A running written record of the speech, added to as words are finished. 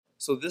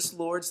So this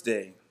Lord's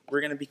Day,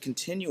 we're going to be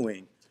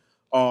continuing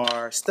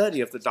our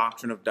study of the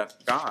doctrine of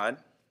God,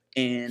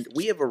 and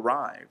we have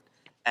arrived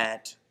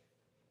at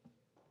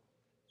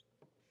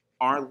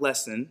our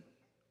lesson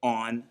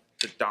on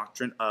the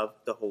doctrine of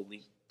the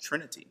Holy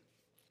Trinity.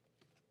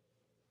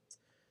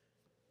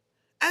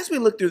 As we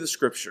look through the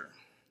scripture,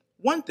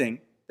 one thing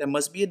that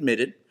must be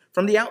admitted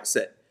from the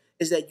outset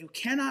is that you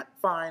cannot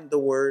find the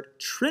word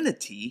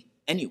Trinity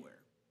anywhere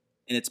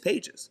in its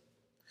pages.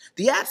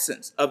 The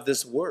absence of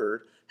this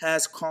word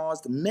has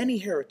caused many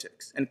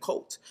heretics and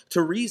cults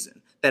to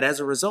reason that as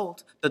a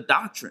result, the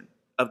doctrine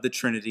of the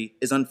Trinity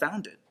is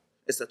unfounded.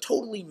 It's a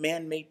totally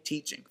man-made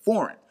teaching,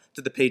 foreign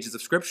to the pages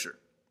of Scripture.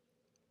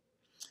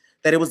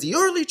 That it was the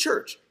early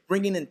church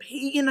bringing in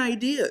pagan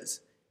ideas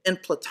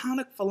and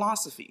Platonic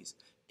philosophies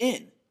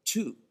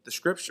into the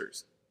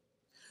Scriptures.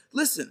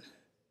 Listen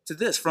to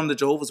this from the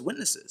Jehovah's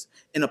Witnesses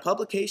in a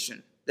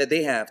publication that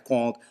they have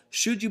called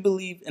Should You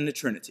Believe in the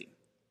Trinity?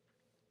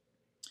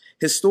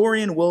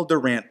 Historian Will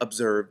Durant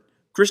observed,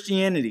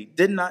 Christianity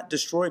did not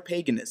destroy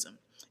paganism,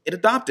 it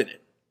adopted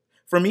it.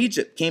 From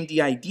Egypt came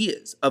the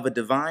ideas of a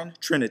divine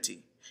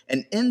trinity,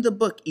 and in the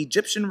book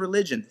Egyptian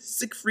Religion,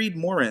 Siegfried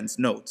Morenz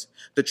notes,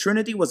 the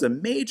Trinity was a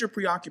major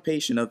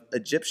preoccupation of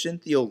Egyptian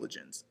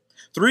theologians.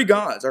 Three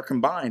gods are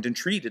combined and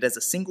treated as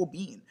a single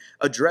being,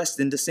 addressed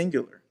in the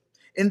singular.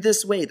 In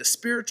this way, the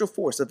spiritual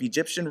force of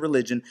Egyptian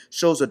religion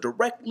shows a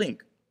direct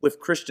link with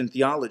Christian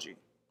theology.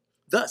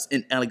 Thus,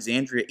 in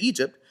Alexandria,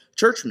 Egypt,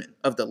 churchmen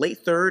of the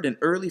late 3rd and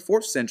early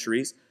 4th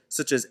centuries,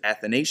 such as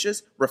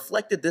Athanasius,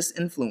 reflected this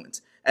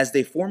influence as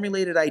they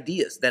formulated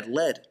ideas that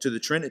led to the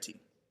Trinity.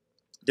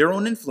 Their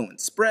own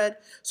influence spread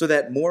so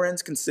that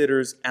Morenz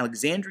considers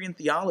Alexandrian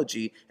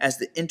theology as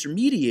the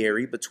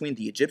intermediary between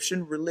the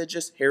Egyptian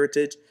religious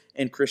heritage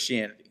and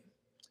Christianity.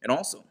 And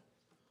also,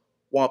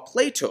 while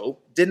Plato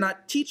did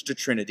not teach the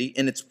Trinity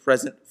in its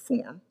present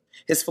form,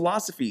 his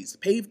philosophies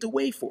paved the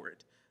way for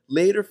it.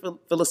 Later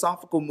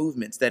philosophical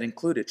movements that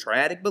included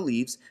triadic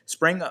beliefs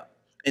sprang up,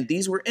 and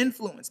these were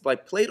influenced by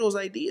Plato's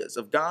ideas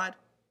of God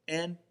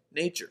and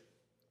nature.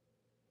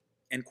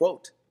 End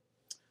quote.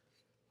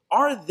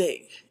 Are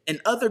they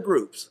and other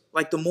groups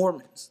like the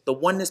Mormons, the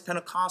Oneness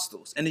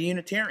Pentecostals, and the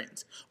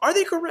Unitarians, are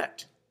they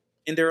correct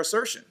in their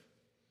assertion?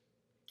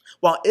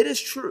 While it is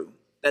true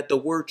that the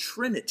word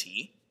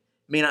Trinity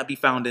may not be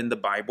found in the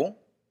Bible,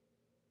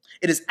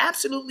 it is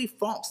absolutely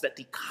false that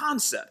the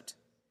concept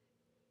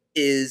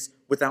is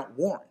without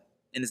warrant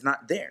and is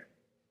not there.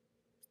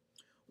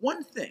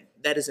 One thing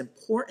that is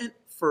important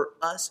for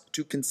us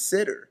to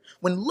consider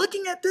when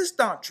looking at this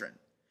doctrine,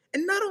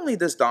 and not only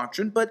this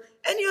doctrine, but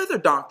any other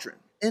doctrine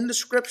in the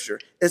scripture,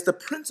 is the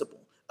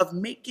principle of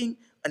making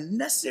a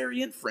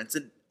necessary inference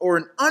or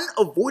an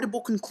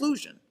unavoidable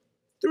conclusion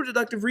through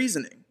deductive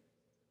reasoning.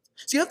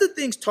 See, of the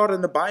things taught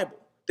in the Bible,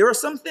 there are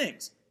some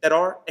things that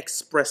are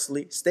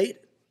expressly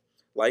stated,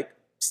 like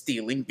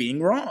stealing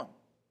being wrong.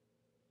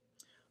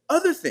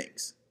 Other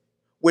things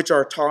which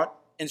are taught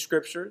in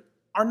Scripture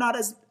are not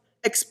as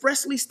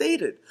expressly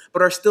stated,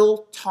 but are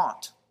still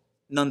taught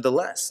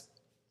nonetheless.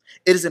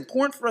 It is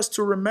important for us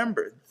to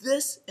remember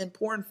this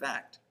important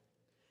fact.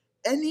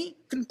 Any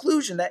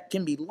conclusion that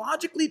can be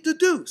logically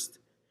deduced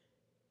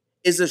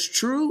is as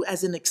true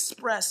as an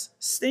express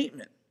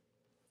statement.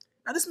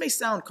 Now, this may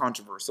sound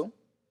controversial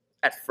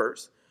at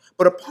first,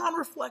 but upon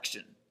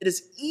reflection, it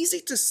is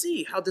easy to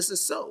see how this is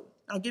so.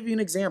 I'll give you an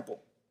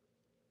example.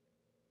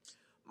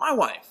 My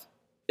wife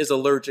is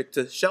allergic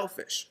to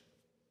shellfish.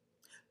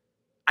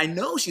 I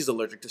know she's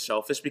allergic to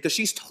shellfish because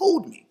she's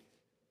told me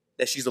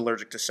that she's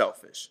allergic to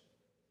shellfish.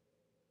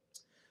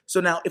 So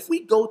now, if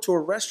we go to a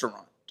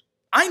restaurant,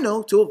 I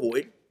know to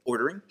avoid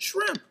ordering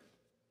shrimp.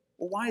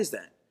 Well, why is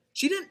that?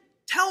 She didn't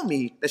tell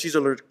me that she's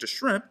allergic to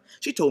shrimp.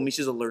 She told me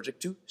she's allergic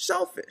to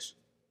shellfish.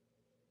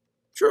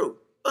 True,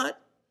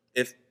 but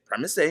if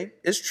premise A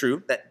is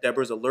true, that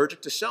Deborah's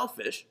allergic to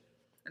shellfish,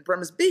 and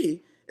premise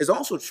B is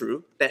also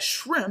true, that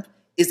shrimp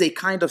is a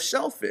kind of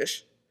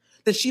shellfish,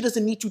 then she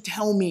doesn't need to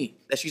tell me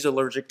that she's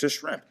allergic to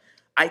shrimp.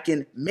 I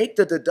can make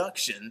the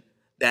deduction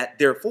that,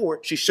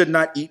 therefore, she should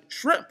not eat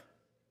shrimp.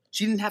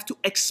 She didn't have to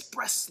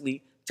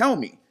expressly tell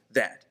me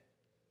that.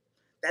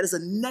 That is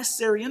a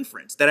necessary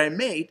inference that I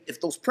made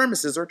if those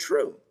premises are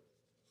true.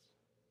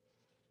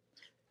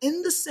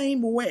 In the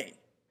same way,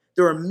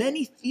 there are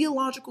many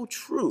theological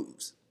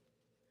truths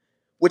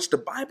which the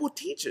Bible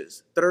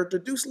teaches that are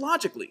deduced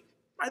logically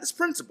by this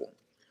principle.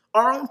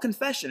 Our own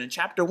confession in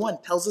chapter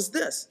 1 tells us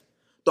this: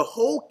 the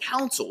whole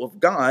counsel of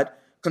God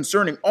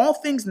concerning all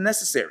things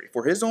necessary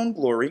for his own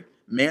glory,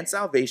 man's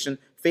salvation,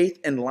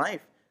 faith, and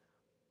life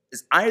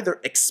is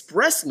either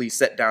expressly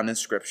set down in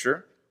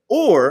Scripture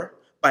or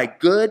by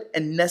good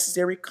and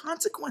necessary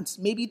consequence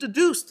may be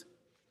deduced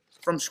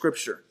from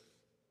Scripture.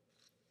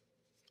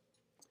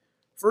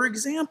 For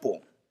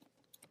example,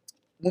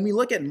 when we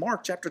look at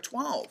Mark chapter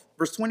 12,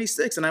 verse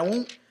 26, and I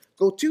won't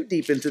go too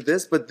deep into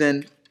this, but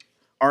then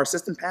our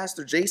assistant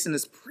pastor, Jason,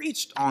 has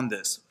preached on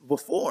this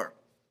before.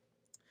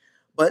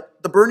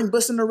 But the burning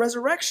bush and the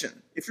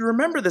resurrection, if you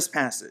remember this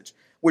passage,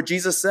 where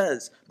Jesus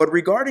says, "But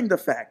regarding the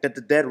fact that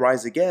the dead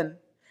rise again,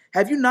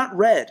 have you not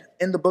read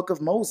in the book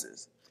of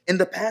Moses, in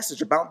the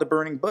passage about the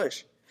burning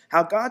bush,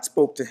 how God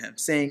spoke to him,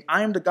 saying,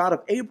 I am the God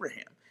of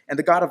Abraham, and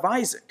the God of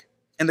Isaac,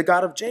 and the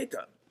God of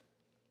Jacob."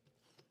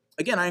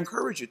 Again, I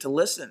encourage you to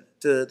listen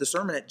to the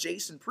sermon that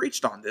Jason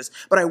preached on this,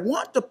 but I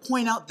want to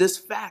point out this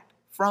fact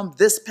from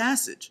this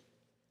passage.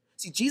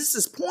 See, Jesus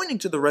is pointing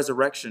to the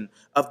resurrection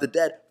of the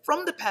dead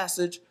from the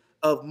passage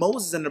of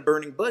Moses and the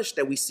burning bush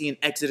that we see in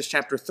Exodus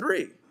chapter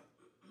 3.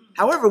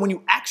 However, when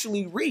you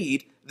actually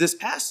read this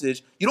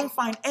passage, you don't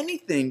find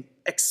anything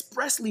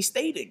expressly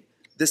stating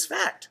this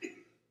fact.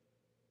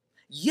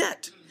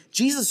 Yet,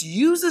 Jesus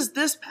uses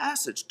this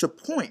passage to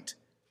point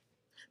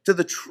to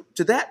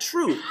that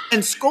truth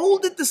and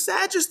scolded the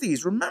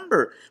Sadducees,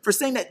 remember, for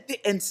saying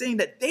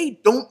that they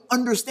don't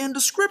understand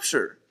the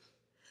scripture.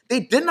 They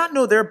did not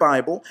know their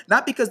Bible,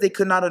 not because they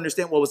could not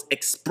understand what was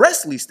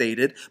expressly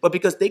stated, but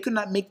because they could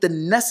not make the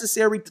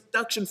necessary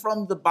deduction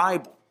from the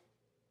Bible.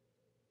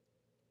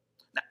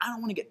 Now, I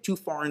don't want to get too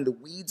far in the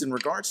weeds in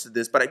regards to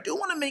this, but I do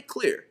want to make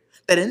clear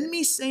that in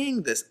me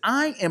saying this,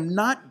 I am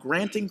not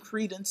granting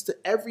credence to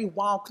every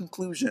wild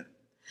conclusion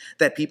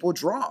that people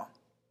draw.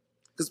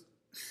 Because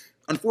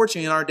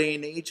unfortunately, in our day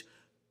and age,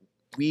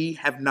 we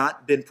have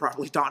not been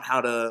properly taught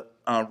how to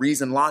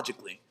reason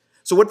logically.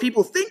 So what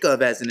people think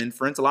of as an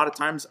inference a lot of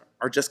times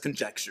are just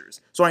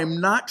conjectures. So I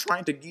am not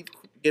trying to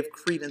give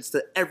credence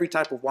to every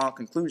type of wild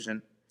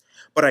conclusion,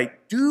 but I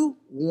do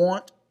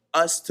want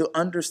us to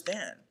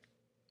understand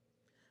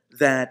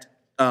that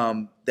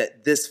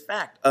that this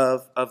fact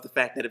of the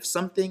fact that if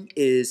something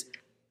is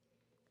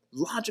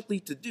logically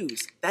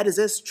deduced, that is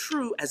as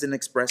true as an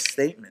express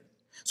statement.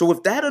 So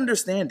with that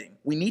understanding,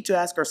 we need to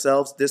ask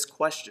ourselves this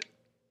question.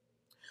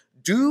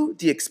 Do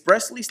the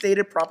expressly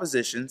stated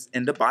propositions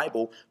in the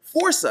Bible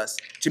force us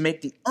to make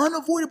the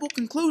unavoidable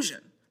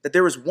conclusion that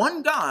there is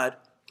one God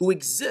who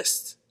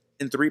exists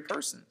in three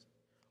persons?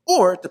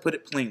 Or, to put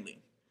it plainly,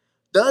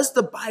 does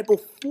the Bible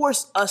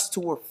force us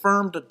to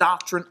affirm the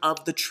doctrine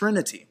of the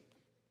Trinity?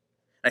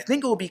 I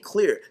think it will be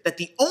clear that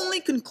the only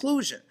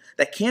conclusion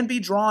that can be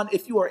drawn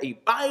if you are a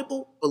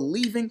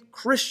Bible-believing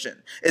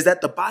Christian is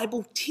that the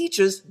Bible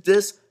teaches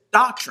this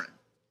doctrine.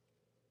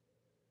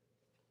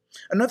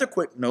 Another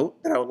quick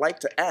note that I would like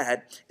to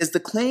add is the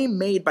claim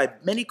made by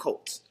many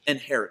cults and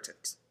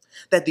heretics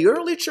that the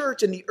early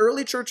church and the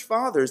early church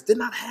fathers did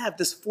not have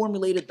this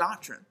formulated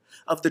doctrine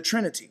of the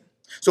Trinity.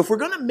 So if we're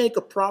going to make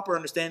a proper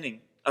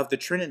understanding of the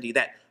Trinity,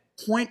 that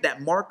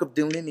mark of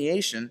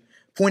delineation,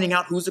 pointing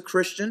out who's a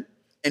Christian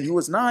and who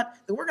is not,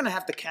 then we're going to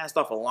have to cast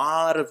off a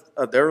lot of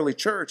the early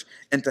church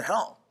into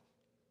hell.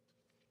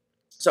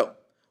 So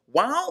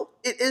while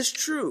it is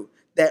true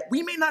that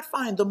we may not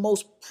find the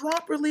most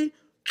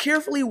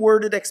carefully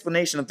worded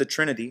explanation of the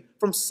Trinity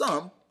from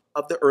some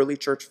of the early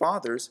church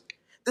fathers,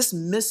 this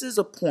misses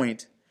a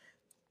point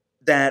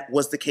that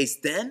was the case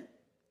then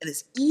and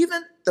is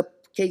even the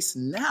case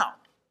now.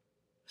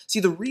 See,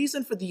 the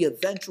reason for the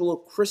eventual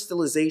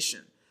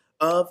crystallization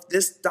of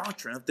this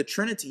doctrine of the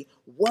Trinity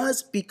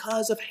was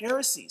because of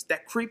heresies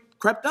that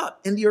crept up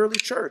in the early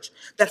church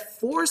that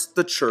forced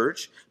the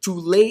church to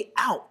lay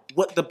out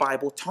what the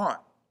Bible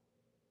taught.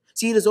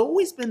 See, it has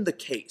always been the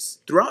case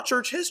throughout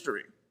church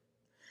history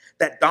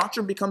that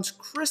doctrine becomes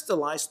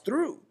crystallized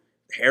through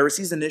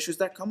heresies and issues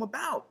that come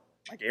about,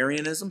 like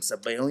Arianism,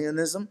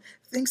 Sabellianism,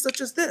 things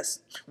such as this.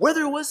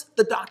 Whether it was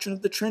the doctrine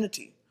of the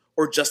Trinity,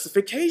 or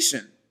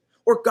justification,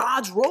 or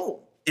God's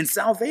role in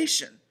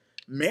salvation,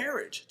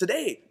 marriage,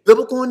 today,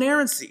 biblical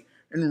inerrancy,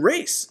 and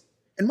race,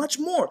 and much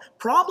more.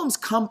 Problems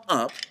come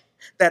up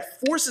that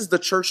forces the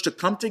church to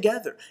come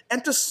together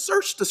and to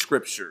search the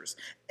scriptures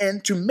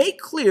and to make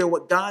clear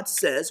what God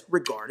says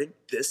regarding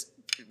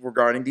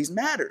these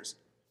matters.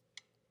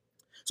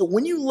 So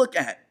when you look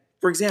at,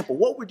 for example,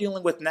 what we're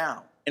dealing with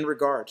now in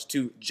regards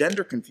to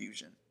gender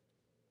confusion,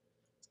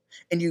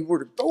 and you were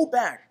to go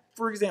back,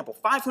 for example,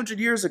 500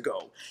 years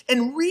ago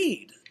and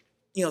read,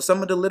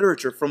 some of the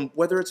literature from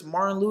whether it's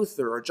Martin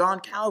Luther or John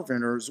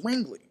Calvin or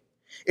Zwingli,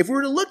 if we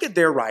were to look at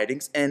their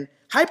writings and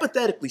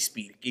hypothetically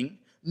speaking,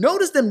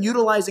 notice them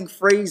utilizing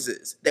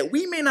phrases that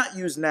we may not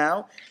use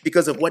now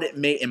because of what it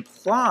may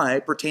imply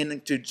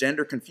pertaining to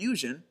gender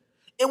confusion,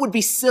 it would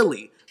be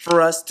silly for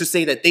us to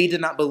say that they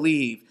did not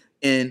believe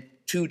in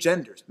two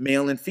genders,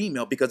 male and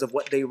female, because of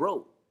what they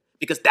wrote,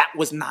 because that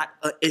was not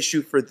an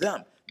issue for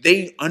them.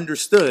 They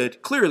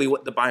understood clearly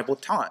what the Bible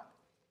taught.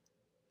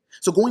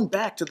 So going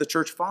back to the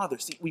church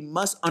fathers, see, we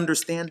must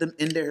understand them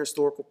in their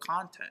historical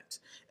context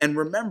and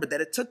remember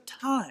that it took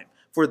time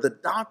for the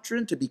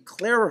doctrine to be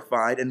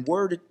clarified and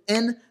worded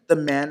in the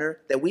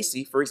manner that we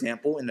see, for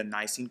example, in the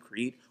Nicene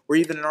Creed or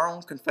even in our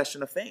own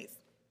confession of faith.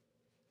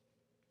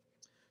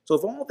 So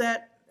with all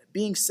that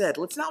being said,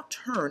 let's now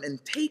turn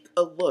and take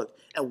a look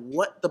at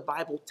what the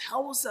Bible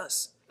tells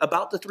us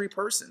about the three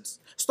persons,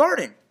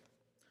 starting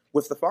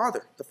with the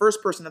Father, the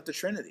first person of the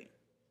Trinity.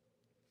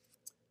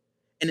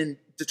 And in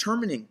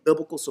determining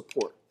biblical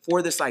support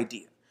for this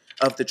idea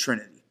of the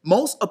Trinity,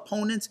 most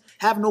opponents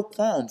have no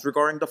qualms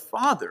regarding the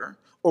Father,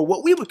 or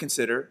what we would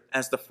consider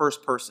as the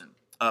first person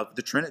of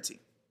the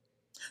Trinity.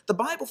 The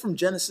Bible from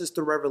Genesis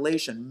to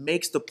Revelation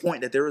makes the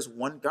point that there is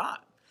one God.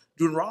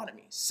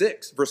 Deuteronomy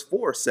 6 verse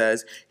 4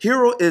 says,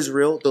 "Hear, O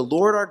Israel, the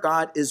Lord our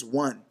God is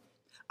one."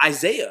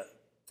 Isaiah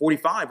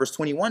 45 verse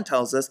 21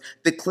 tells us,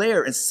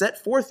 "Declare and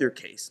set forth your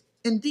case.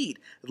 Indeed,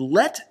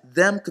 let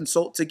them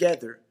consult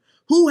together.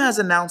 Who has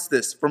announced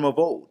this from of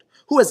old?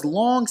 Who has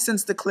long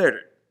since declared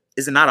it?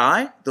 Is it not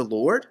I, the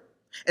Lord?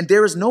 And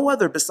there is no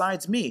other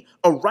besides me,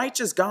 a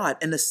righteous God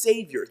and a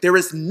Savior. There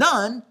is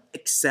none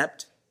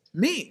except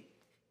me."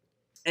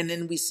 And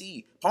then we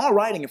see Paul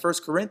writing in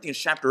 1 Corinthians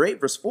chapter 8,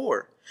 verse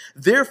 4.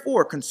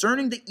 "Therefore,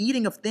 concerning the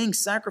eating of things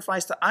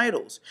sacrificed to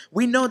idols,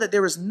 we know that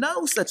there is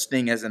no such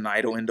thing as an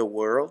idol in the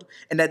world,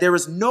 and that there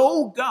is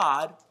no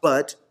God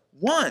but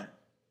one."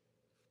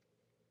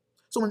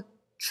 So in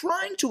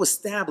trying to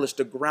establish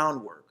the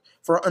groundwork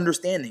for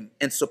understanding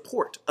and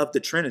support of the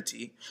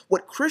Trinity,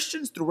 what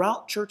Christians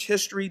throughout church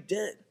history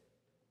did,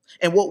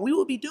 and what we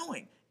will be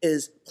doing,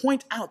 is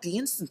point out the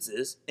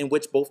instances in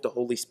which both the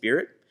Holy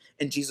Spirit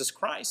and Jesus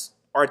Christ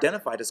are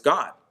identified as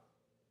God.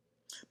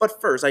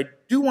 But first, I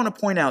do want to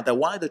point out that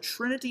while the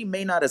Trinity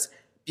may not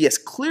be as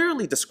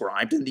clearly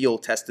described in the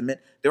Old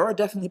Testament, there are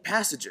definitely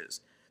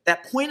passages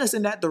that point us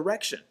in that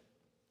direction.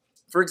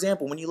 For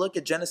example, when you look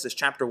at Genesis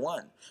chapter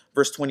 1,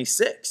 verse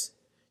 26,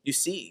 you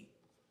see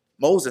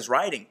Moses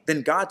writing,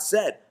 "Then God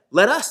said,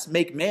 let us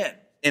make man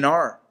in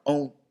our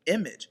own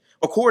image,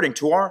 according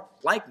to our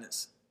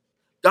likeness."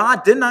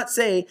 God did not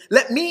say,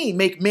 "Let me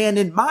make man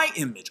in my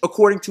image,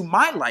 according to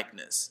my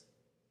likeness."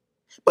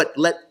 But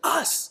 "let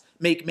us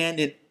make man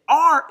in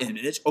our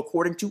image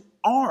according to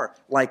our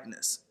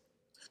likeness."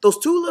 Those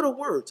two little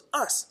words,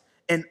 us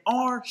and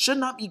our, should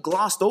not be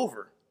glossed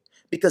over,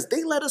 because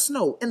they let us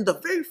know in the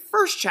very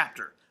first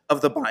chapter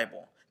of the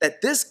Bible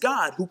that this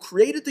God who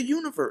created the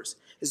universe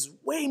is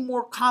way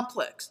more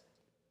complex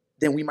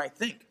than we might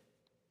think.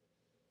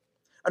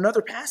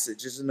 Another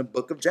passage is in the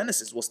book of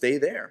Genesis. We'll stay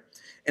there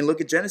and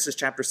look at Genesis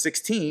chapter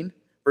 16,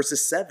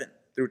 verses 7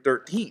 through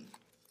 13.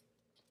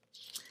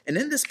 And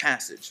in this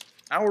passage,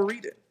 I will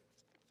read it.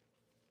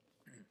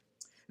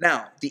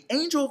 "Now, the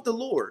angel of the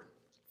Lord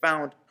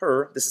found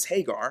her," this is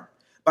Hagar,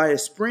 "by a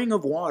spring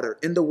of water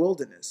in the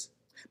wilderness,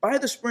 by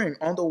the spring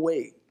on the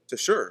way to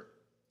Shur.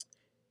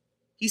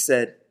 He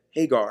said,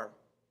 'Hagar,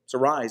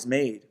 Sarai's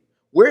maid,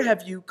 where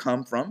have you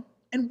come from,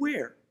 and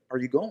where are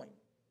you going?'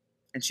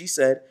 And she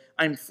said,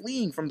 'I am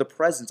fleeing from the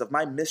presence of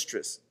my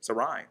mistress,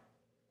 Sarai.'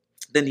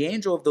 Then the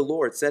angel of the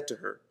Lord said to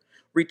her,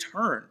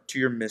 'Return to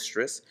your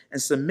mistress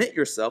and submit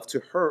yourself to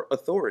her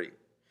authority.'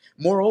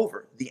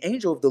 Moreover, the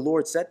angel of the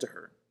Lord said to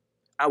her,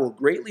 'I will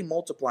greatly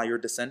multiply your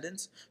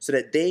descendants, so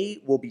that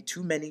they will be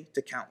too many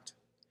to count.'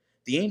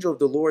 The angel of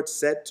the Lord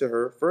said to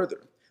her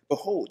further,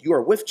 'Behold, you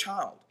are with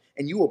child,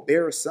 and you will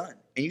bear a son,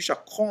 and you shall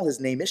call his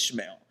name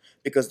Ishmael,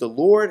 because the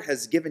Lord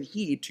has given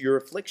heed to your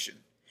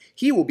affliction.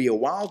 He will be a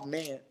wild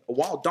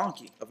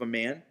donkey of a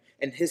man,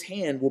 and his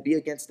hand will be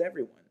against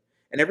everyone,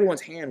 and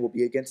everyone's hand will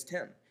be against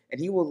him, and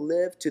he will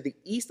live to the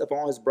east of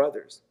all his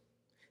brothers.'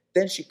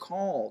 Then she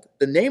called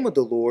the name of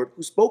the Lord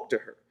who spoke to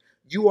her,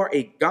 'You are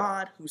a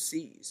God who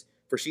sees.'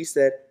 For she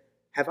said,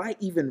 'Have I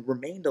even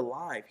remained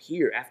alive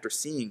here after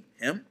seeing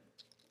him?'"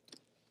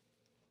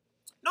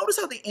 Notice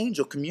how the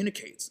angel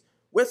communicates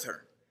with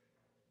her.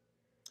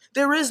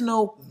 There is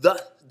no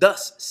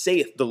thus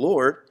saith the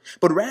Lord,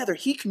 but rather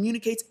he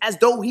communicates as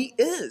though he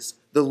is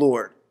the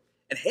Lord.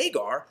 And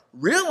Hagar,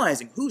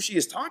 realizing who she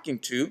is talking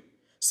to,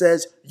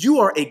 says, "You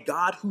are a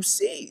God who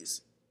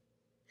sees."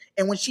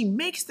 And when she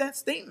makes that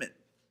statement,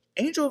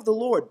 angel of the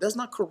Lord does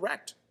not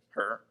correct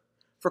her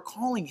for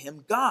calling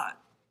him God.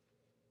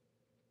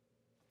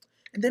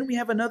 And then we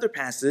have another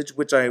passage,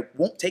 which I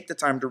won't take the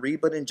time to read,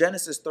 but in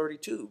Genesis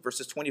 32,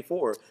 verses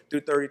 24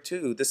 through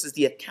 32, this is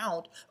the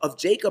account of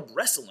Jacob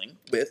wrestling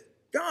with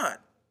God.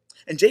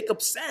 And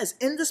Jacob says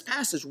in this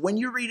passage, when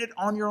you read it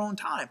on your own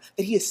time,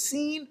 that he has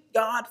seen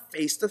God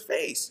face to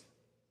face.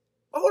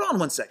 But hold on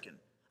one second.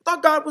 I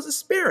thought God was a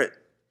spirit.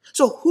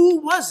 So who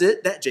was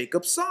it that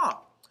Jacob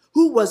saw?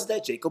 Who was it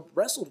that Jacob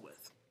wrestled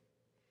with?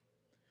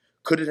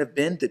 Could it have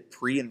been the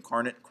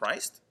pre-incarnate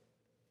Christ?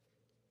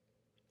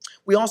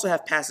 We also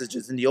have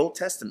passages in the Old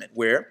Testament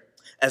where,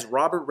 as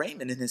Robert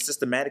Raymond in his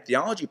systematic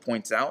theology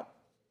points out,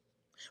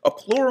 a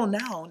plural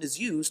noun is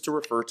used to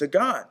refer to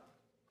God.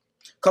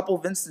 A couple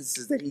of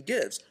instances that he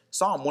gives.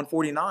 Psalm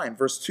 149,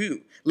 verse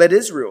 2, "Let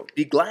Israel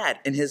be glad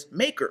in his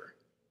maker."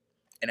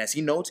 And as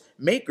he notes,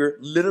 maker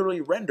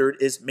literally rendered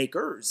is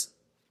makers.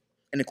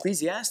 In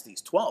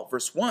Ecclesiastes 12,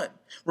 verse 1,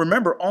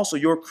 "Remember also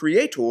your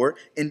creator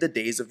in the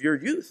days of your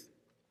youth."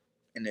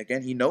 And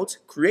again, he notes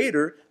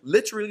creator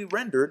literally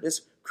rendered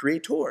is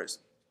creators.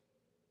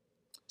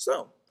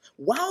 So,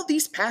 while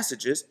these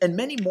passages and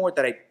many more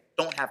that I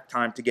don't have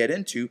time to get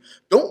into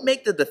don't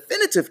make the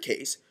definitive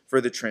case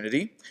for the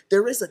Trinity,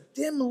 there is a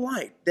dim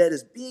light that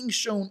is being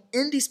shown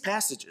in these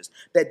passages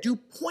that do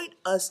point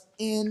us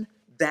in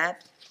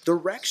that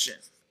direction.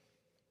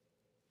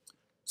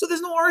 So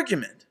there's no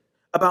argument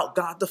about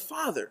God the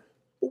Father.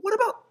 But what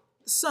about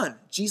the Son,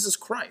 Jesus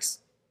Christ?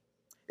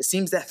 It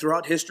seems that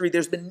throughout history,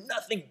 there's been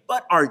nothing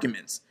but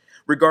arguments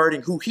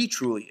regarding who he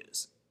truly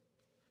is.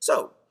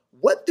 So,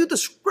 what do the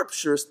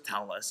scriptures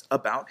tell us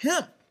about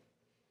him?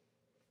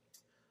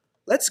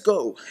 Let's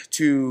go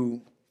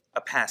to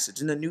a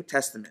passage in the New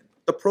Testament,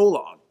 the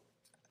prologue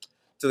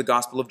to the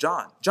Gospel of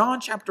John.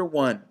 John chapter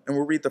 1, and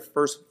we'll read the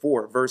first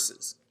 4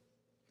 verses.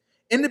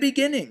 In the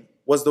beginning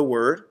was the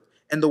Word,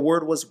 and the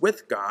Word was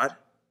with God,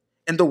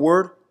 and the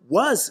Word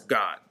was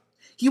God.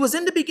 He was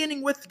in the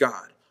beginning with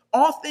God.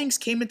 All things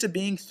came into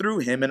being through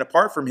him, and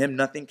apart from him,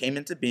 nothing came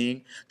into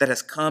being that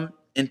has come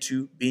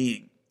into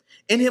being.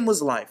 In him was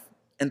life,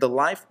 and the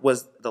life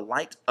was the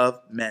light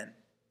of men.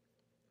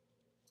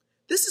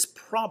 This is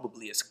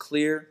probably as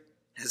clear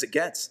as it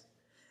gets.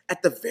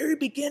 At the very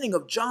beginning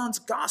of John's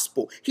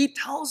gospel, he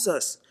tells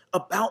us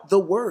about the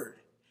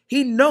Word.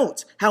 He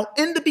notes how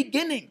in the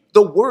beginning,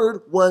 the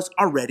Word was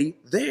already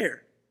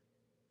there.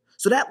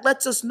 So that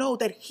lets us know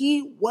that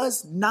he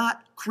was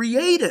not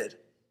created.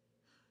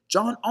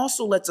 John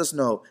also lets us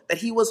know that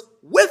he was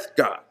with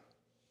God,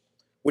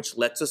 which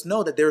lets us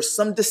know that there is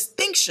some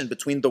distinction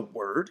between the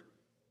Word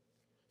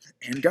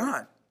and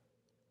God.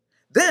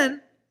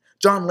 Then,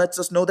 John lets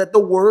us know that the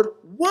Word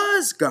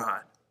was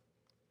God.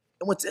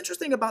 And what's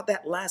interesting about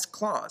that last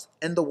clause,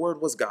 and the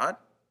Word was God,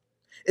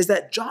 is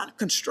that John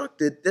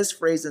constructed this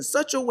phrase in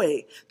such a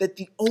way that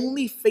the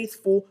only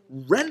faithful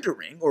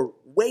rendering or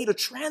way to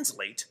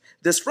translate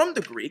this from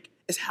the Greek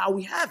is how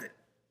we have it.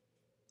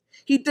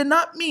 He did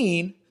not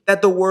mean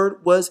that the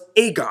Word was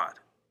a God,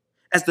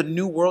 as the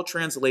New World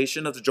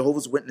Translation of the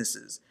Jehovah's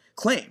Witnesses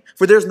claim,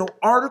 for there's no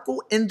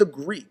article in the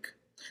Greek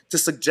to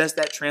suggest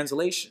that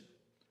translation.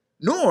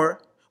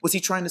 Nor was he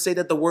trying to say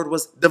that the Word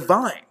was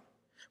divine,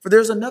 for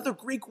there's another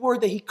Greek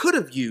word that he could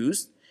have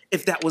used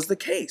if that was the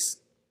case.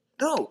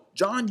 No,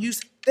 John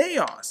used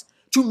theos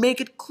to make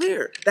it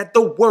clear that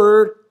the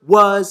Word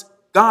was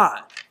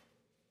God.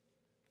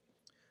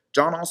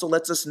 John also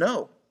lets us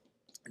know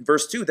in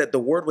verse 2 that the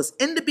Word was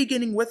in the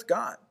beginning with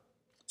God.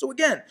 So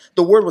again,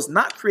 the Word was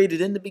not created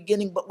in the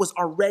beginning, but was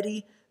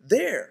already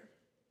there.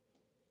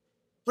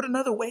 Put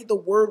another way, the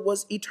Word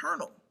was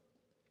eternal.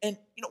 And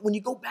when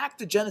you go back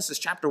to Genesis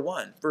chapter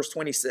 1, verse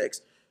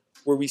 26,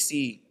 where we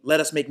see,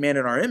 let us make man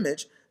in our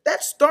image,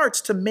 that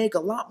starts to make a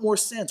lot more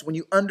sense when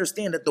you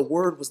understand that the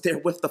Word was there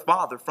with the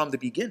Father from the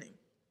beginning.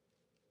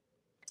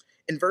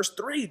 In verse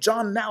 3,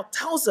 John now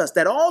tells us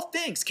that all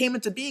things came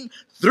into being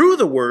through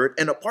the Word,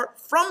 and apart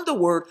from the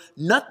Word,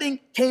 nothing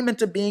came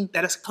into being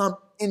that has come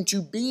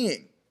into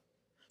being.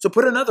 So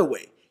put another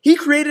way, he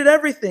created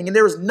everything, and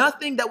there was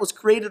nothing that was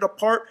created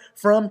apart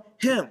from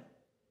him.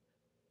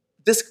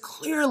 This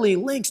clearly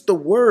links the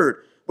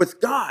Word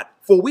with God,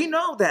 for we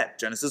know that,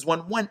 Genesis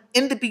 1:1,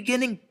 in the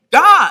beginning,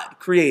 God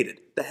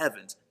created the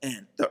heavens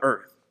and the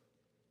earth.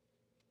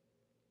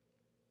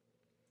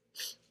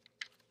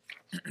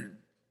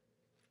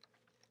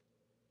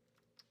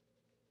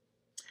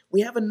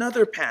 We have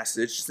another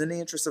passage, just in the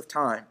interest of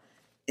time,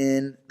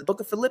 in the book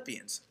of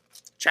Philippians,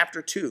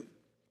 chapter 2,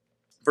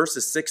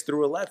 verses 6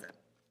 through 11,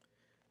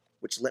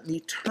 which let me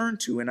turn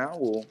to and I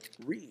will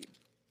read.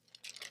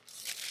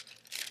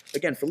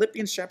 Again,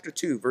 Philippians chapter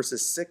 2,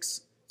 verses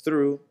 6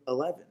 through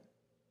 11.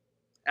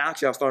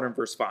 Actually, I'll start in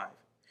verse 5.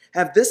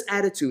 Have this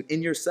attitude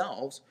in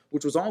yourselves,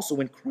 which was also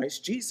in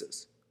Christ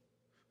Jesus,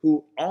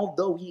 who,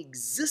 although he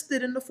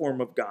existed in the form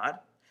of God,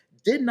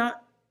 did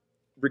not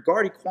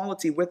regard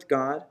equality with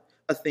God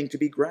a thing to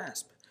be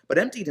grasped, but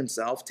emptied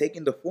himself,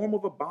 taking the form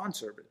of a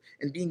bondservant,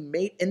 and being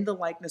made in the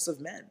likeness of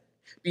men.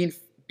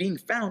 Being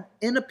found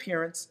in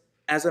appearance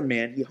as a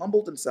man, he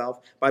humbled himself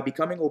by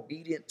becoming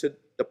obedient to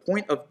the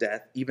point of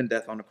death, even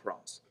death on a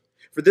cross.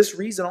 For this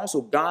reason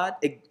also God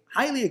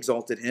highly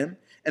exalted him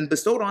and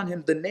bestowed on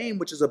him the name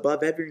which is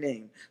above every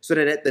name, so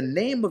that at the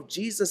name of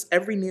Jesus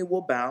every knee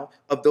will bow,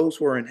 of those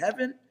who are in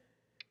heaven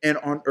and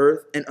on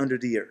earth and under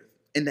the earth,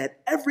 and that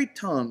every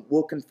tongue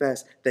will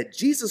confess that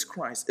Jesus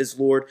Christ is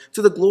Lord,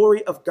 to the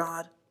glory of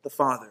God the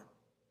Father.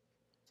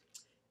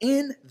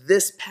 In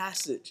this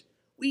passage,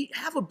 we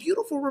have a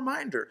beautiful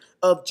reminder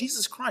of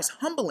Jesus Christ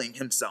humbling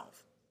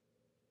himself.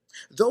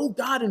 Though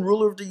God and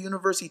ruler of the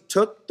universe, he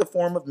took the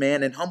form of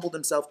man and humbled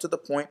himself to the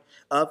point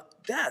of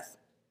death.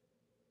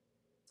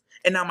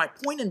 And now my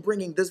point in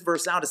bringing this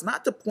verse out is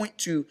not to point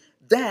to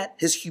that,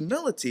 his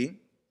humility,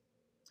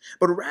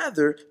 but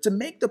rather to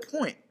make the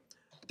point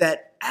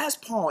that as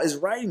Paul is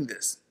writing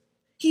this,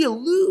 he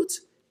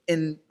alludes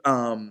in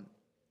in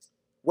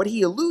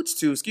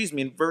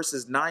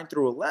verses 9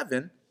 through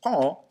 11,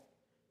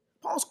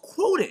 Paul's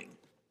quoting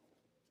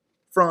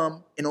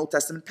from an Old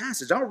Testament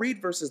passage. I'll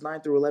read verses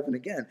 9 through 11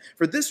 again.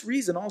 For this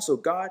reason also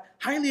God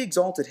highly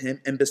exalted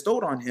him and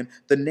bestowed on him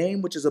the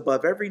name which is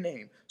above every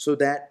name, so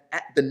that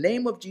at the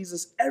name of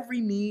Jesus every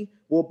knee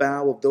will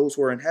bow, of those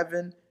who are in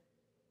heaven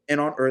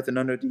and on earth and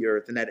under the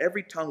earth, and that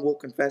every tongue will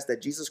confess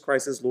that Jesus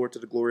Christ is Lord, to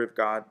the glory of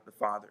God the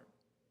Father.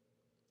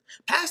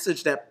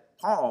 Passage that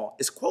Paul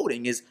is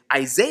quoting is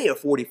Isaiah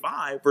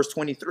 45, verse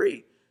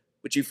 23,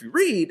 which if you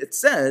read, it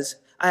says,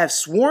 I have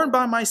sworn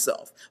by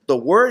myself, the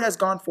word has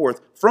gone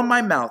forth from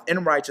my mouth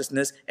in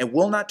righteousness and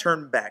will not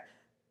turn back,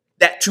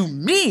 that to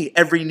me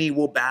every knee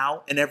will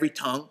bow and every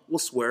tongue will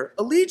swear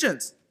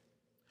allegiance.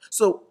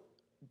 So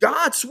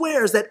God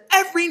swears that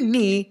every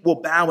knee will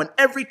bow and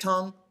every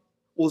tongue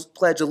will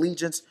pledge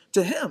allegiance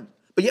to him.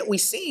 But yet we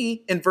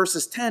see in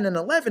verses 10 and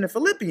 11 in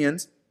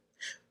Philippians,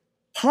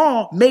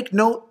 Paul make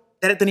note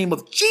that at the name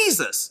of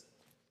Jesus,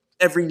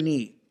 every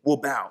knee will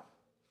bow.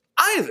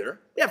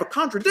 Either we have a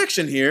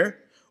contradiction here,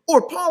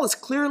 or Paul is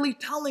clearly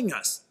telling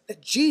us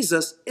that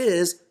Jesus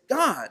is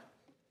God.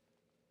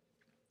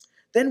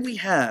 Then we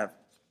have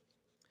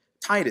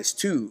Titus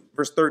 2,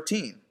 verse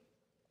 13,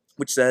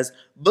 which says,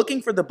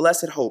 looking for the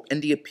blessed hope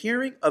and the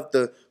appearing of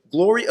the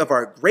glory of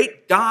our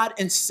great God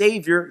and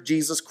Savior,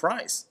 Jesus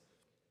Christ.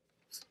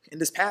 In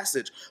this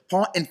passage,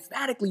 Paul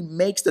emphatically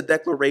makes the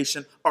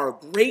declaration, our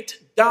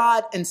great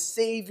God and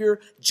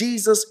Savior,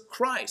 Jesus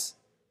Christ.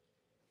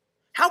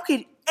 How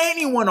could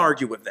anyone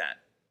argue with that?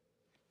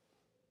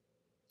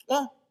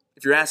 Well,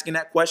 if you're asking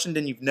that question,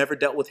 then you've never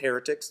dealt with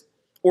heretics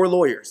or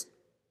lawyers.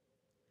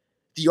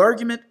 The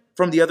argument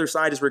from the other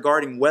side is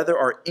regarding whether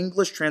our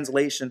English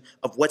translation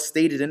of what's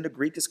stated in the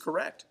Greek is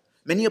correct.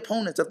 Many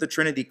opponents of the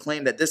Trinity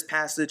claim that this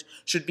passage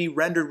should be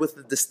rendered with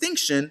the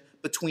distinction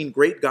between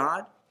great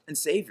God and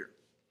Savior.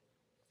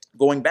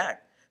 Going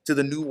back to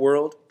the New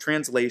World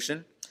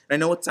Translation, and I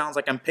know it sounds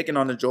like I'm picking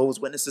on the Jehovah's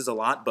Witnesses a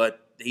lot,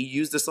 but they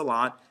use this a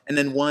lot. And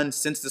then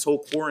since this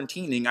whole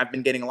quarantining, I've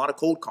been getting a lot of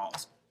cold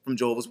calls from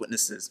Jehovah's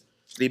Witnesses.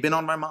 They've been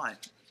on my mind.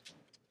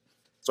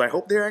 So I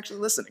hope they're actually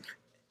listening.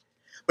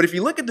 But if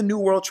you look at the New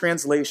World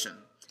Translation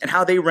and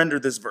how they render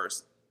this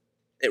verse,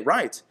 it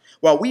writes,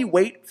 while we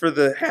wait for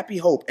the happy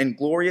hope and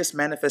glorious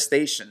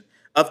manifestation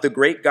of the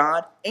great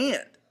God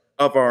and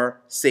of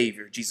our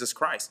Savior, Jesus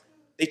Christ.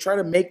 They try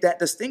to make that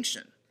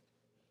distinction.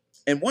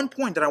 And one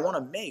point that I want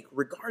to make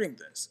regarding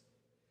this,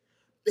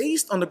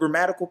 based on the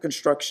grammatical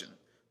construction,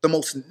 the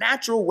most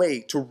natural way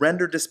to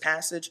render this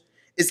passage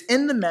is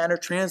in the manner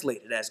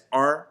translated as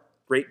our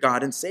great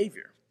God and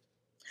Savior.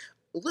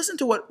 Listen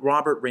to what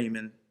Robert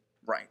Raymond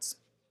writes.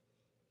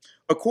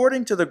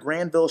 According to the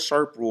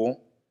Granville-Sharp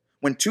rule,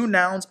 when two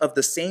nouns of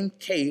the same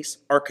case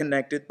are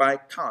connected by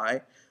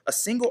chi, a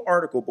single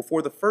article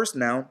before the first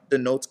noun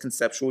denotes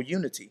conceptual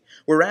unity,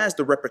 whereas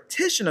the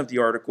repetition of the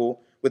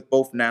article with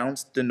both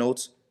nouns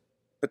denotes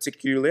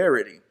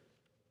particularity.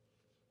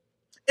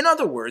 In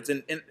other words,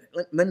 and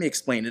let me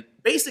explain it.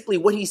 Basically,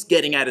 what he's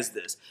getting at is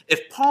this.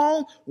 If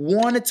Paul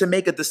wanted to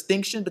make a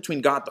distinction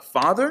between God the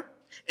Father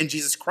and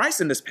Jesus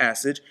Christ in this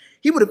passage,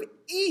 he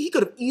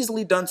could have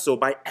easily done so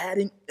by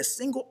adding a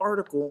single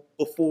article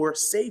before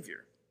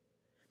Savior.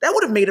 That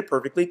would have made it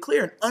perfectly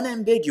clear and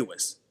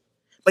unambiguous.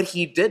 But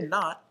he did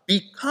not,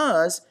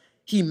 because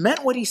he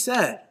meant what he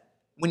said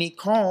when he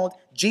called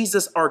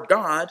Jesus our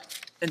God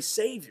and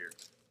Savior.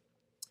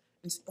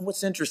 And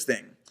what's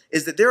interesting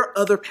is that there are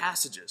other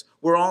passages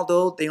where,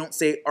 although they don't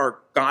say our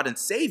God and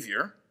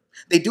Savior,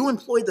 they do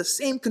employ the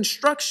same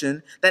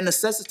construction that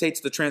necessitates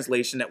the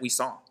translation that we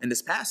saw in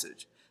this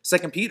passage.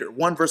 2 Peter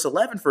 1 verse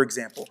 11, for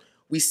example,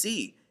 we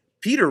see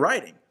Peter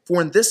writing,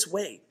 for in this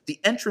way, the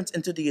entrance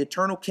into the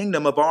eternal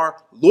kingdom of our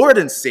Lord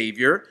and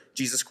Savior,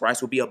 Jesus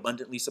Christ, will be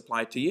abundantly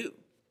supplied to you.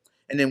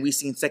 And then we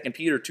see in 2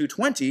 Peter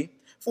 2:20,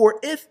 for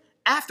if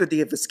after they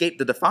have escaped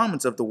the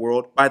defilements of the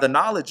world by the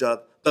knowledge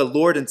of the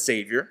Lord and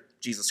Savior,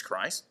 Jesus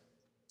Christ.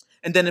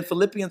 And then in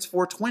Philippians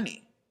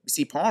 4:20, we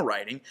see Paul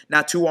writing,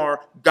 now to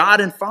our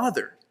God and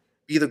Father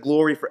be the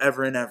glory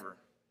forever and ever.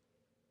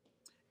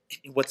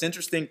 What's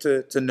interesting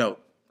to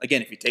note,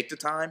 again, if you take the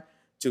time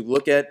to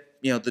look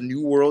at the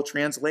New World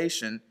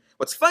Translation,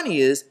 what's funny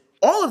is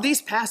all of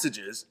these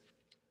passages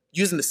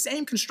using the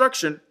same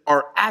construction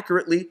are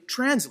accurately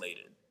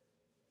translated.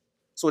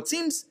 So it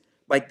seems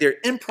like their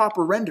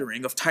improper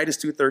rendering of Titus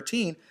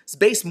 2:13 is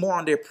based more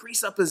on their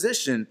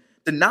presupposition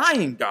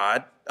denying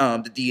God,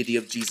 the deity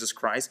of Jesus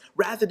Christ,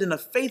 rather than a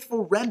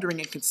faithful rendering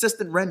and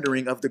consistent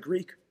rendering of the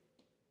Greek.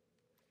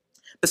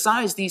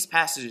 Besides these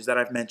passages that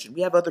I've mentioned,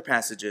 we have other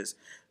passages.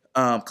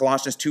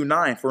 Colossians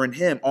 2:9, for in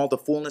him all the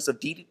fullness of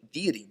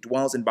deity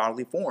dwells in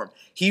bodily form.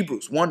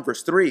 Hebrews 1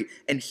 verse 3,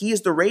 and he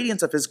is the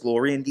radiance of his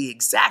glory and the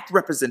exact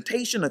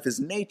representation of his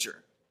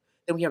nature.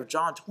 Then we have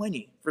John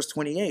 20 verse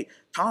 28.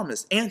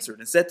 Thomas answered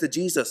and said to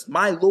Jesus,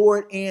 my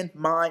Lord and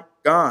my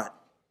God.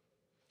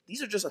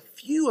 These are just a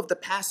few of the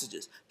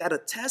passages that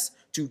attest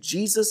to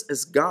Jesus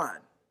as God.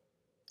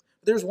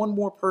 But there's one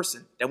more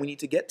person that we need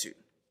to get to,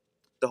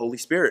 the Holy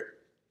Spirit.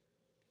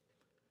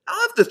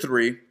 Of the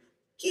three,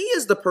 he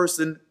is the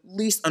person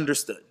least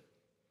understood.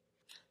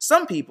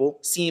 Some people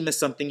see him as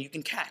something you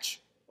can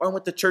catch. I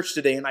went to church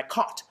today and I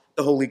caught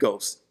the Holy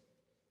Ghost.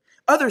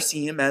 Others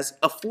see him as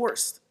a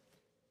force.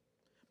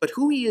 But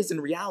who he is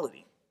in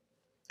reality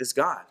is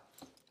God.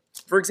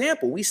 For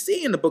example, we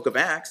see in the book of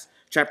Acts,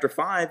 chapter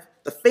 5,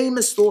 the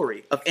famous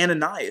story of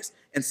Ananias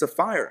and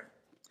Sapphira.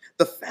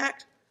 The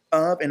fact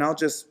of, and I'll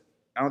just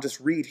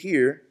read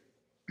here,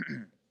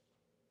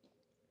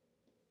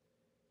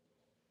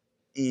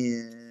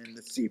 in,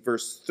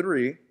 verse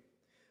 3.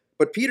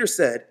 But Peter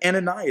said,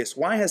 Ananias,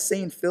 why has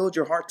Satan filled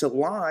your heart to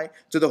lie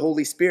to the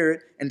Holy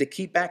Spirit and to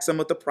keep back some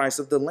of the price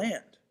of the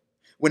land?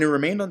 When it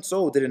remained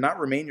unsold, did it not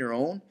remain your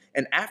own?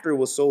 And after it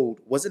was sold,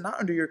 was it not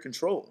under your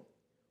control?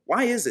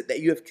 Why is it that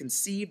you have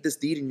conceived this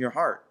deed in your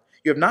heart?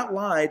 You have not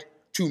lied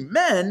to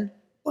men,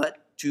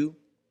 but to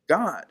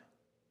God.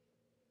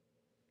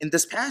 In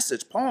this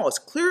passage, Paul is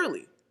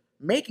clearly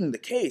making the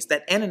case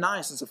that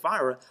Ananias and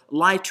Sapphira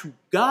lied to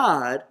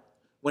God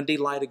when they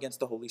lied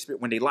against the Holy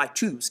Spirit, when they lied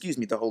to,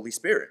 the Holy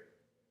Spirit.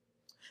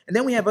 And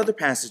then we have other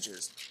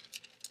passages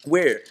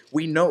where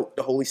we note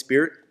the Holy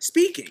Spirit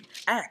speaking.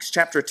 Acts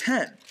chapter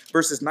 10,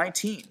 verses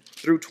 19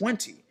 through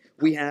 20.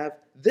 We have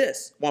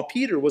this. While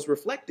Peter was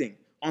reflecting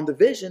on the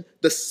vision,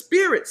 the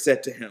Spirit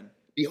said to him,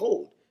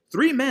 "Behold,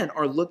 3 men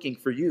are looking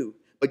for you,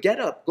 but get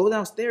up, go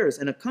downstairs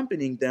and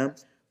accompany them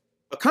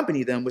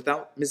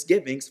without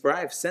misgivings, for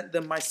I have sent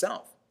them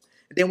myself."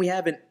 And then we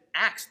have in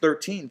Acts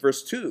 13,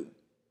 verse 2,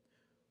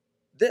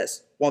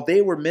 this, while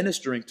they were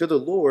ministering to the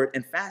Lord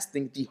and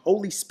fasting, the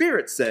Holy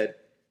Spirit said,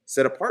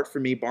 "Set apart for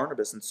me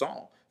Barnabas and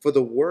Saul for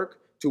the work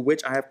to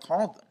which I have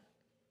called them."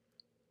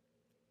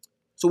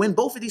 So in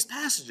both of these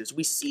passages,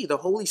 we see the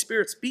Holy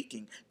Spirit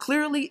speaking,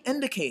 clearly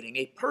indicating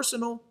a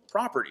personal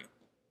property.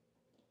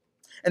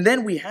 And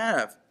then we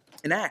have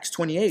in Acts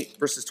 28,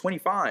 verses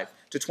 25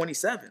 to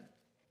 27,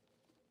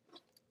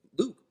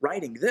 Luke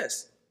writing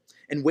this.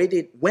 And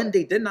when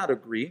they did not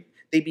agree,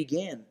 they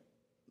began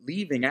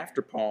leaving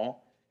after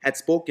Paul had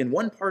spoken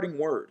one parting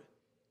word.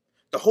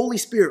 The Holy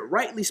Spirit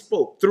rightly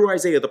spoke through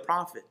Isaiah the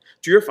prophet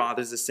to your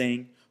fathers as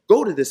saying,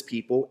 "Go to this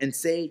people and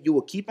say, you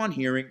will keep on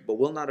hearing, but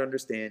will not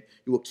understand.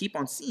 You will keep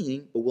on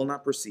seeing, but will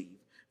not perceive.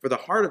 For the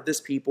heart of this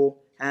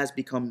people has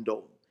become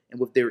dull, and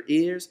with their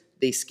ears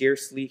they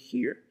scarcely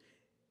hear.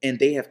 And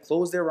they have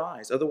closed their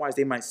eyes. Otherwise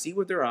they might see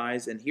with their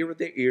eyes and hear with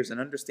their ears and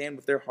understand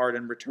with their heart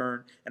and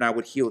return, and I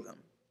would heal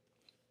them."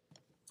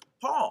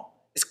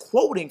 Paul is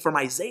quoting from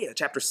Isaiah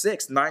chapter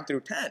 6, 9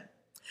 through 10.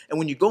 And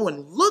when you go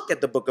and look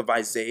at the book of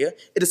Isaiah,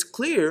 it is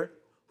clear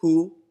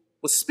who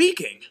was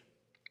speaking.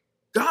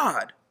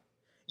 God.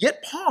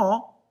 Yet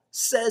Paul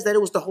says that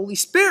it was the Holy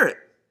Spirit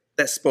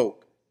that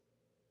spoke.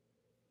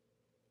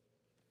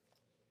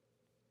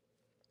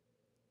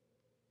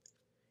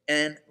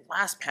 And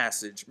last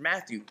passage,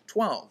 Matthew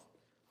 12,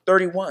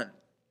 31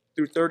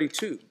 through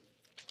 32.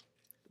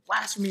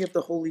 Blasphemy of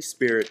the Holy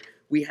Spirit.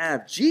 We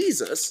have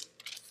Jesus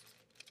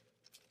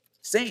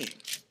saying,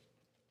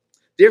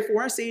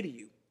 "Therefore I say to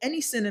you,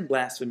 any sin and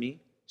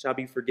blasphemy shall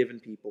be forgiven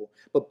people,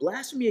 but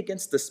blasphemy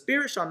against the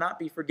Spirit shall not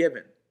be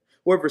forgiven.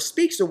 Whoever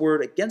speaks a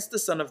word against the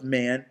Son of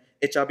Man,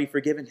 it shall be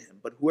forgiven him.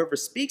 But whoever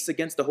speaks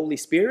against the Holy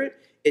Spirit,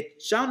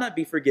 it shall not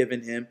be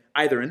forgiven him,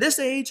 either in this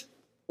age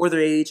or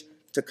the age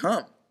to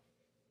come."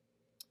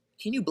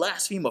 Can you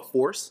blaspheme a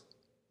force?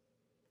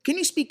 Can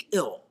you speak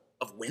ill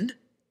of wind?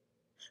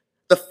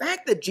 The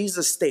fact that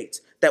Jesus states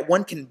that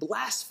one can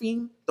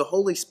blaspheme the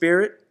Holy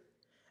Spirit,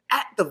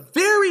 at the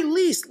very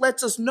least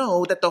lets us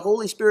know that the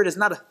Holy Spirit is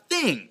not a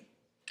thing,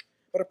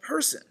 but a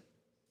person.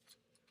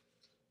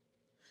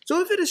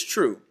 So if it is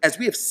true, as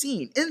we have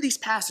seen in these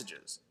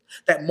passages,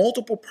 that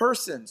multiple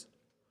persons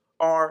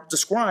are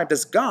described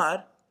as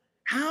God,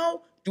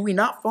 how do we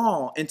not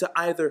fall into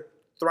either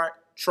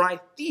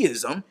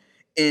tritheism,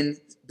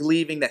 in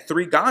believing that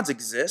 3 gods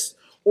exist,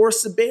 or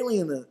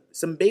Sabellianism,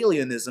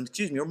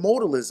 or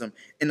modalism,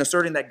 in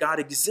asserting that God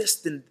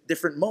exists in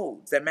different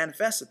modes that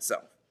manifests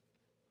itself?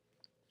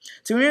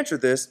 To answer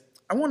this,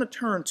 I want to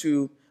turn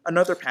to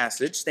another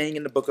passage staying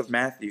in the book of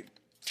Matthew.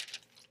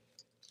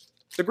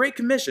 The Great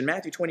Commission,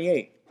 Matthew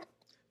 28,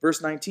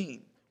 verse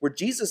 19, where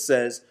Jesus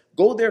says,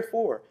 "Go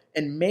therefore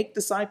and make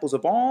disciples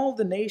of all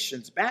the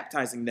nations,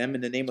 baptizing them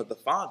in the name of the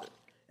Father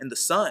and the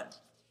Son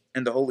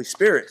and the Holy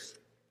Spirit."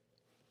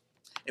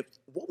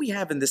 What we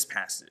have in this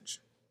passage,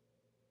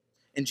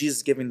 and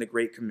Jesus giving the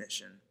Great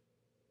Commission,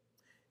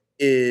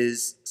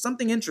 is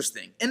something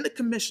interesting. In the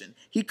commission,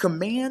 he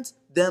commands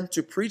them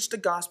to preach the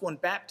gospel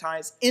and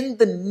baptize in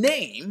the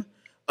name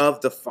of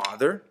the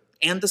Father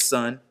and the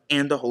Son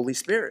and the Holy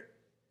Spirit.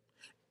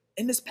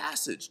 In this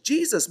passage,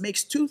 Jesus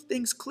makes 2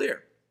 things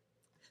clear.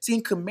 See,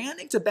 in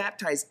commanding to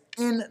baptize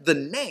in the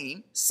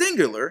name,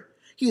 singular,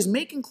 he is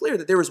making clear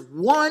that there is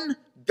one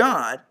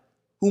God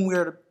whom we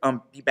are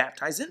to be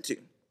baptized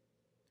into.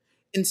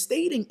 In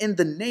stating in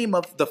the name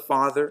of the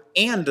Father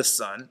and the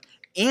Son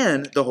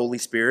and the Holy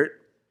Spirit,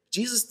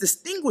 Jesus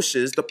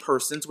distinguishes the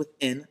persons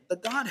within the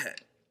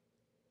Godhead.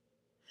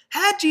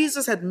 Had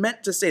Jesus had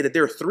meant to say that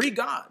there are 3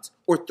 gods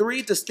or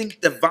 3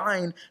 distinct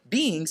divine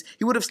beings,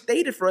 he would have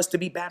stated for us to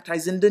be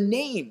baptized in the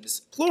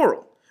names,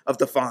 plural, of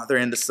the Father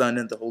and the Son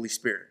and the Holy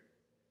Spirit.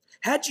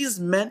 Had Jesus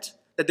meant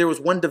that there was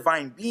one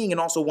divine being and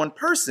also one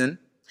person,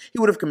 he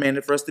would have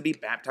commanded for us to be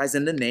baptized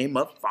in the name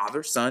of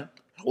Father, Son,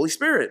 and Holy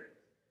Spirit.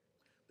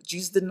 But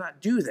Jesus did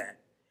not do that.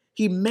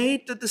 He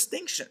made the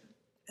distinction.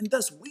 And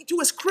thus, we too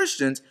as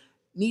Christians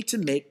need to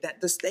make that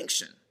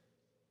distinction.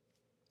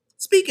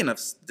 Speaking of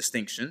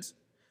distinctions,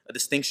 a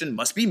distinction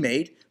must be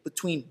made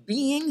between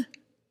being,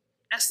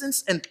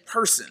 essence, and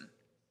person.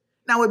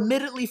 Now,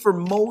 admittedly, for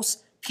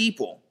most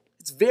people,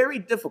 it's very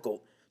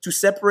difficult to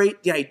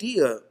separate the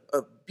idea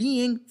of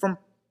being from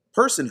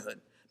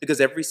personhood,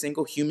 because every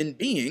single human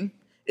being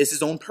is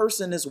his own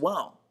person as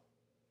well.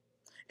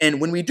 And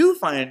when we do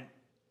find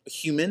a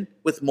human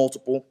with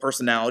multiple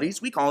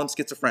personalities, we call him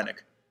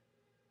schizophrenic.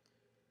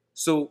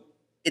 So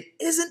it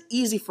isn't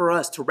easy for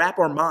us to wrap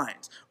our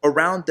minds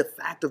around the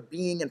fact of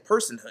being and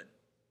personhood.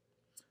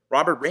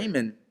 Robert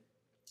Raymond,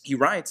 he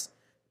writes,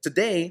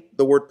 today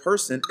the word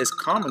person is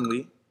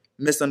commonly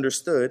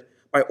misunderstood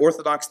by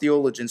Orthodox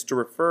theologians to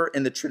refer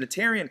in the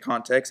Trinitarian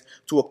context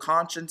to a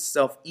conscious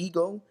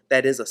self-ego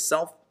that is a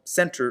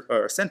self-center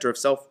or a center of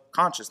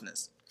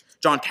self-consciousness.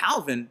 John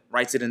Calvin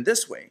writes it in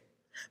this way: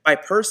 by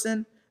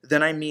person,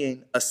 then I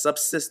mean a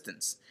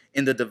subsistence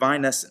in the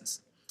divine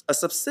essence, a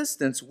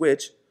subsistence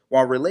which,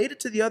 while related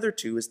to the other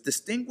two, is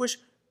distinguished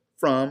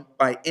from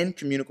by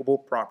incommunicable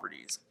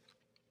properties.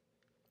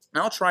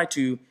 Now I'll try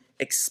to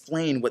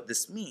explain what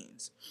this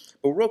means.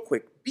 But real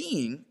quick,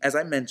 being, as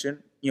I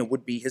mentioned,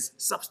 would be his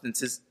substance,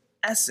 his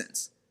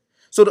essence.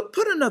 So to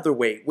put another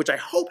way, which I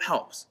hope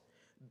helps,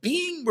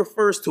 being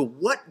refers to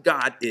what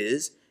God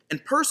is,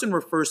 and person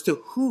refers to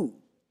who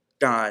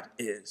God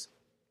is.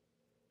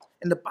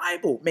 And the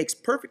Bible makes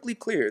perfectly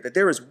clear that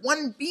there is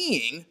one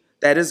being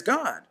that is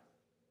God.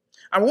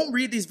 I won't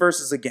read these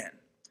verses again,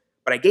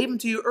 but I gave them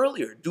to you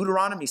earlier.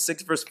 Deuteronomy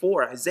 6, verse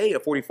 4, Isaiah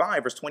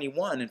 45, verse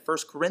 21, and 1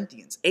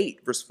 Corinthians 8,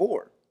 verse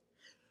 4.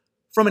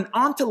 From an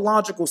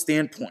ontological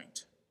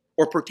standpoint,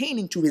 or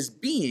pertaining to his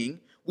being,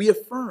 we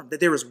affirm that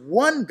there is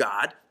one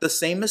God, the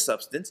same as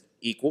substance,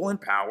 equal in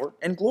power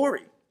and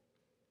glory.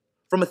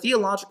 From a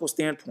theological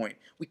standpoint,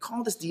 we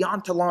call this the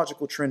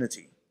ontological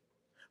Trinity.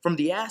 From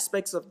the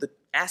aspect of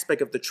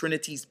the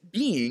Trinity's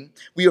being,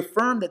 we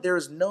affirm that there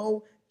is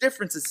no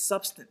difference in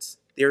substance.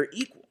 They are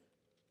equal.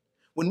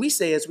 When we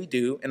say, as we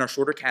do in our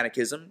shorter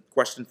catechism,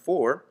 question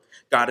 4,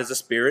 God is a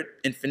spirit,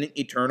 infinite,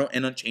 eternal,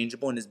 and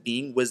unchangeable in his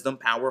being, wisdom,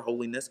 power,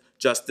 holiness,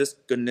 justice,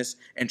 goodness,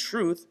 and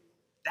truth,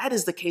 that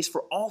is the case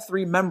for all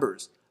three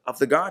members of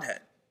the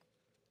Godhead.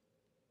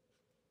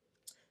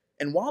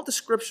 And while the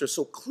scriptures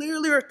so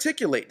clearly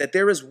articulate that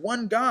there is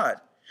one God,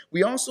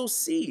 we also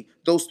see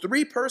those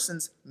three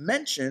persons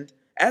mentioned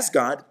as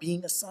God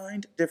being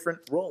assigned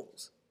different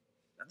roles.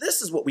 Now,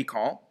 this is what we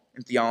call,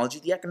 in theology,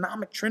 the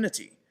economic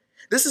trinity.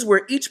 This is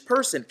where each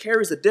person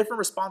carries a different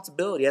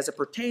responsibility as it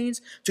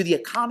pertains to the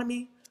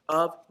economy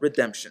of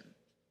redemption.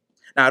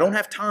 Now, I don't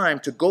have time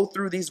to go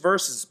through these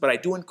verses, but I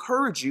do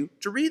encourage you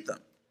to read them.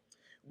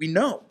 We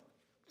know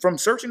from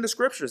searching the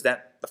scriptures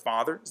that the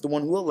Father is the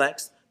one who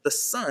elects, the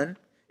Son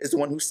is the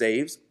one who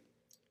saves.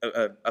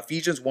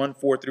 Ephesians 1,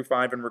 4 through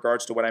 5 in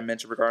regards to what I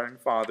mentioned regarding the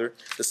Father.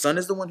 The Son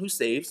is the one who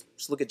saves.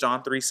 Just look at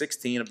John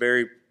 3:16, a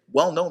very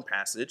well-known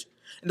passage.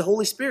 And the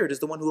Holy Spirit is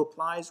the one who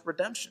applies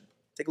redemption.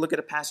 Take a look at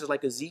a passage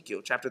like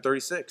Ezekiel chapter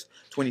 36,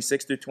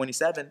 26 through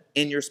 27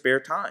 in your spare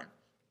time.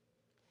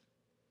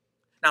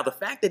 Now, the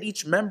fact that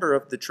each member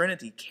of the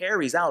Trinity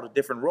carries out a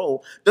different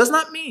role does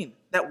not mean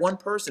that one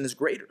person is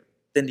greater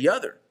than the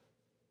other.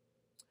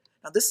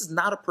 Now, this is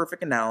not a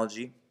perfect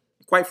analogy.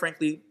 Quite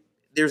frankly,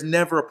 there's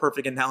never a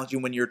perfect analogy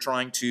when you're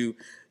trying to,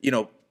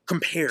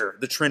 compare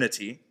the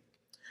Trinity.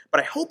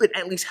 But I hope it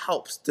at least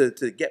helps to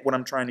get what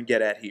I'm trying to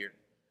get at here.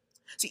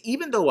 See,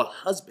 even though a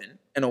husband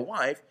and a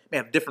wife may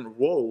have different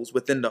roles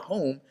within the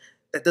home,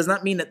 that does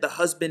not mean that the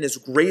husband is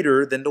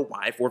greater than the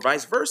wife or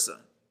vice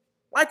versa.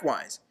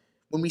 Likewise,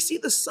 when we see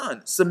the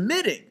Son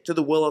submitting to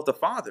the will of the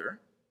Father,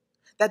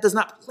 that does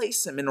not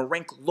place him in a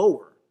rank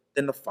lower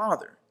than the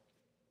Father.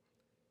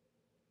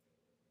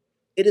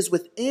 It is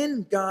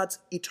within God's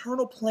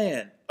eternal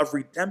plan of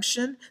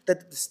redemption that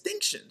the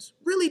distinctions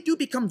really do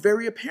become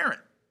very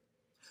apparent.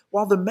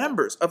 While the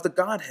members of the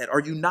Godhead are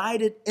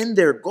united in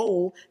their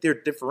goal, they're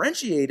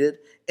differentiated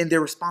in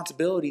their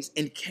responsibilities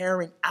in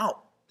carrying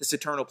out this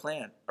eternal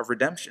plan of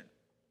redemption.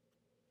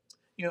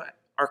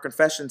 Our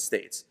confession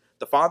states,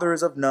 the Father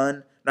is of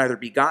none, neither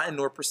begotten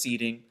nor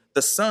proceeding.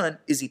 The Son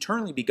is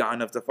eternally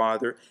begotten of the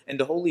Father, and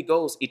the Holy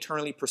Ghost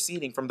eternally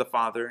proceeding from the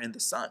Father and the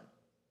Son.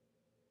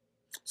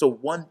 So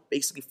one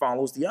basically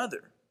follows the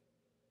other.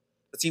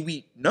 But see,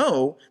 we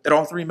know that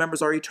all three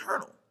members are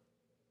eternal.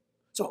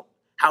 So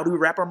how do we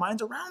wrap our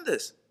minds around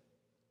this?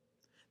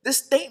 This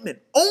statement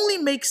only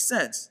makes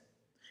sense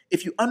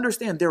if you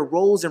understand their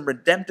roles in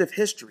redemptive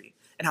history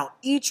and how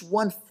each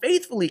one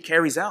faithfully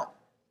carries out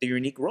their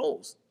unique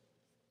roles.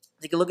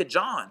 Take a look at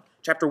John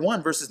chapter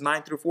 1, verses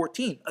 9 through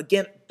 14.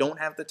 Again, don't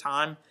have the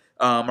time.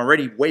 I'm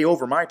already way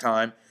over my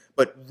time,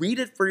 but read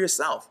it for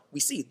yourself. We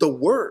see the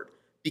Word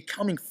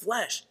becoming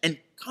flesh and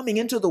coming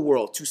into the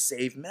world to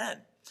save men.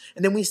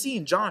 And then we see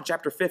in John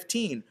chapter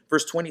 15,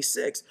 verse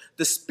 26,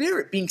 the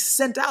Spirit being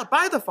sent out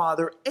by the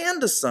Father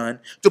and the Son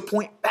to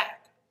point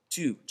back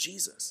to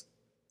Jesus.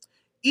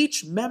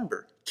 Each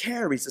member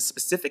carries a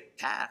specific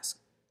task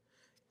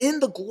in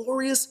the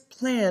glorious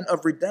plan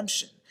of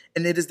redemption,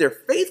 and it is their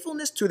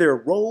faithfulness to their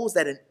roles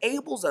that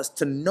enables us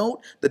to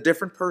note the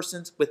different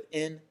persons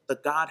within the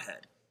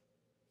Godhead.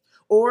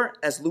 Or,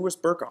 as Louis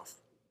Berkhoff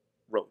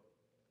wrote,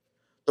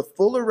 the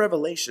fuller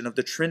revelation of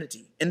the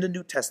Trinity in the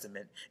New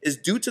Testament is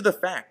due to the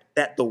fact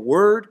that the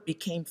Word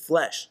became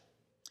flesh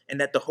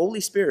and that the Holy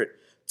Spirit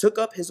took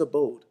up his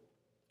abode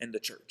in the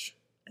church.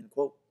 End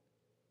quote.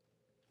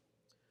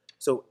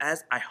 So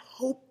as I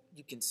hope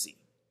you can see,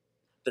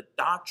 the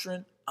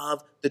doctrine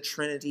of the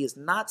Trinity is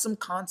not some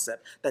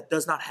concept that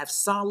does not have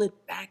solid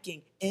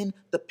backing in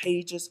the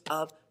pages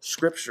of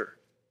Scripture.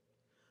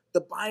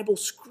 The Bible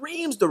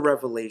screams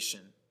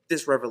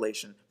this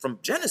revelation from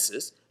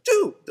Genesis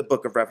to the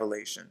book of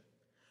Revelation.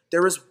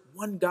 There is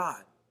one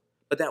God,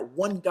 but that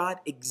one God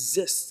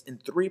exists in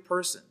three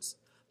persons.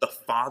 The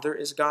Father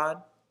is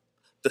God,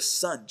 the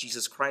Son,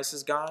 Jesus Christ,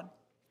 is God,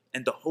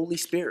 and the Holy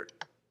Spirit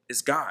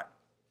is God.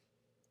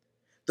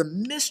 The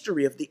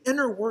mystery of the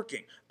inner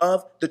working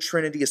of the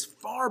Trinity is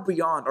far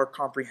beyond our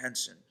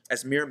comprehension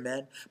as mere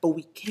men, but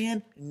we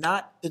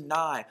cannot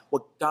deny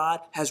what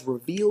God has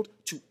revealed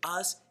to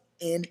us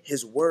in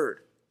His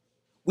Word.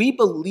 We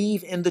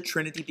believe in the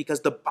Trinity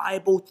because the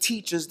Bible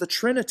teaches the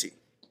Trinity.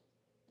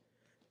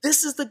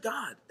 This is the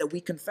God that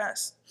we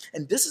confess,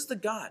 and this is the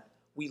God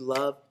we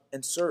love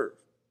and serve.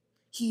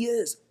 He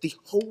is the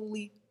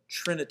Holy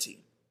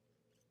Trinity.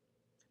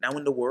 Now,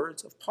 in the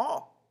words of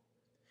Paul,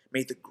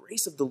 may the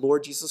grace of the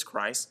Lord Jesus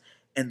Christ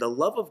and the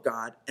love of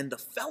God and the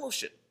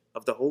fellowship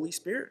of the Holy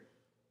Spirit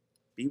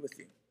be with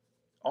you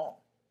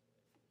all.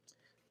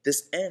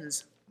 This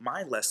ends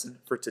my lesson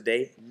for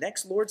today.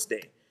 Next Lord's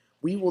Day,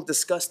 we will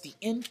discuss the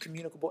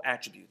incommunicable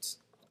attributes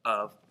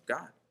of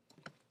God.